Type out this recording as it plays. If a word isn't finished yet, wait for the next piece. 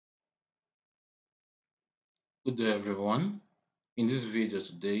Good day everyone. In this video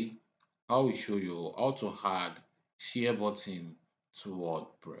today, I will show you how to add share button to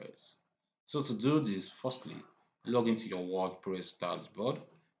WordPress. So to do this, firstly, log into your WordPress dashboard.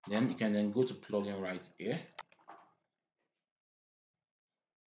 Then you can then go to plugin right here.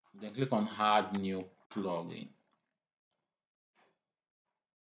 Then click on add new plugin.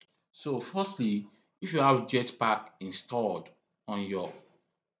 So firstly, if you have Jetpack installed on your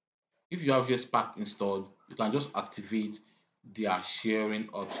if you have Jetpack installed, you can just activate their sharing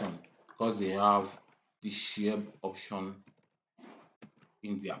option because they have the share option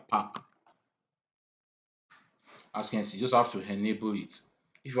in their pack. As you can see, you just have to enable it.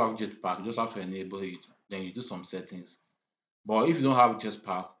 If you have Jetpack, you just have to enable it. Then you do some settings. But if you don't have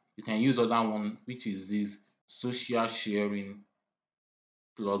Jetpack, you can use other one, which is this social sharing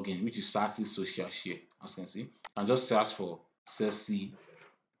plugin, which is Sassy Social Share. As you can see, you can just search for Sassy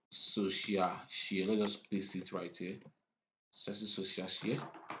Social Share. Let's just paste it right here. Sassy Social Share.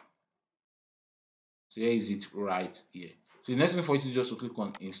 So here is it right here. So the next thing for you to just to click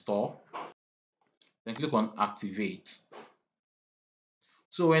on install, then click on activate.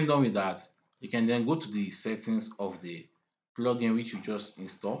 So when done with that, you can then go to the settings of the plugin which you just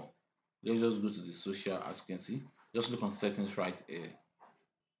install. Let's just go to the social. As you can see, just click on settings right here.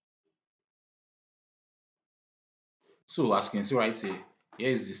 So as you can see right here, here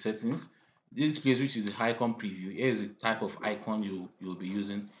is the settings. This place which is the icon preview, here is the type of icon you'll be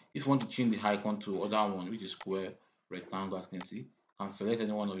using. If you want to change the icon to other one, which is square, rectangle, as you can see, you can select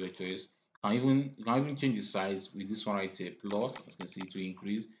any one of your choice. You can even change the size with this one right here. Plus, as you can see, to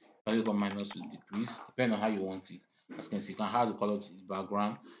increase. You can click on minus to decrease, depending on how you want it. As you can see, you can add the color to the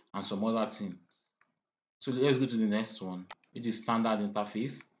background and some other thing. So let's go to the next one, which is standard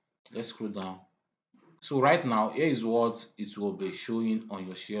interface. Let's scroll down. So right now, here is what it will be showing on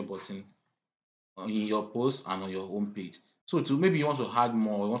your share button, in your post and on your home page. So to maybe you want to add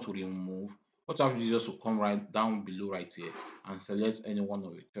more, you want to remove, what you have to do is just to come right down below right here and select any one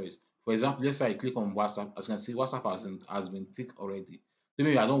of your choice. For example, let's say I click on WhatsApp. As you can see, WhatsApp has been ticked already. So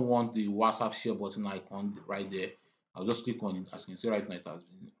maybe I don't want the WhatsApp share button icon right there. I'll just click on it. As you can see right now, it has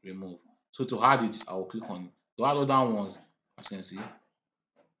been removed. So to add it, I will click on it. To add other ones, as you can see,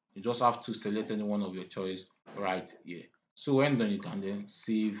 you just have to select any one of your choice right here. So when done, you can then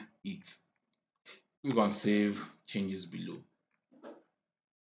save it. Click on save changes below.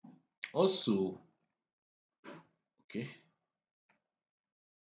 Also, okay.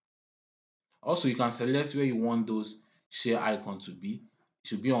 Also, you can select where you want those share icon to be. It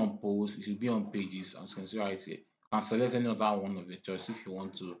should be on posts, it should be on pages, as you can see right here. You can select any other one of your choice if you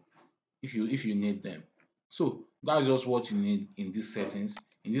want to, if you need them. So that's just what you need in these settings.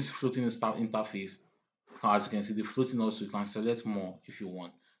 In this floating interface, as you can see, the floating also, you can select more if you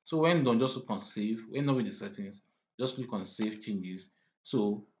want. So when done, just click on save. When done with the settings, just click on save changes.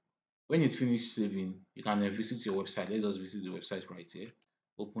 So when it's finished saving, you can then visit your website. Let's just visit the website right here.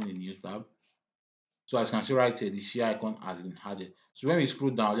 Open a new tab. So as you can see right here, the share icon has been added. So when we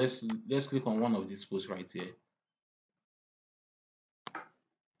scroll down, let's click on one of these posts right here.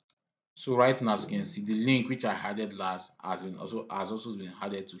 So right now, as you can see, the link which I added last has also been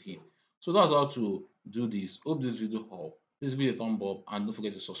added to it. So that's how to do this. Hope this video helped. Please give it a thumb up and don't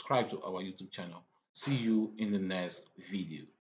forget to subscribe to our YouTube channel. See you in the next video.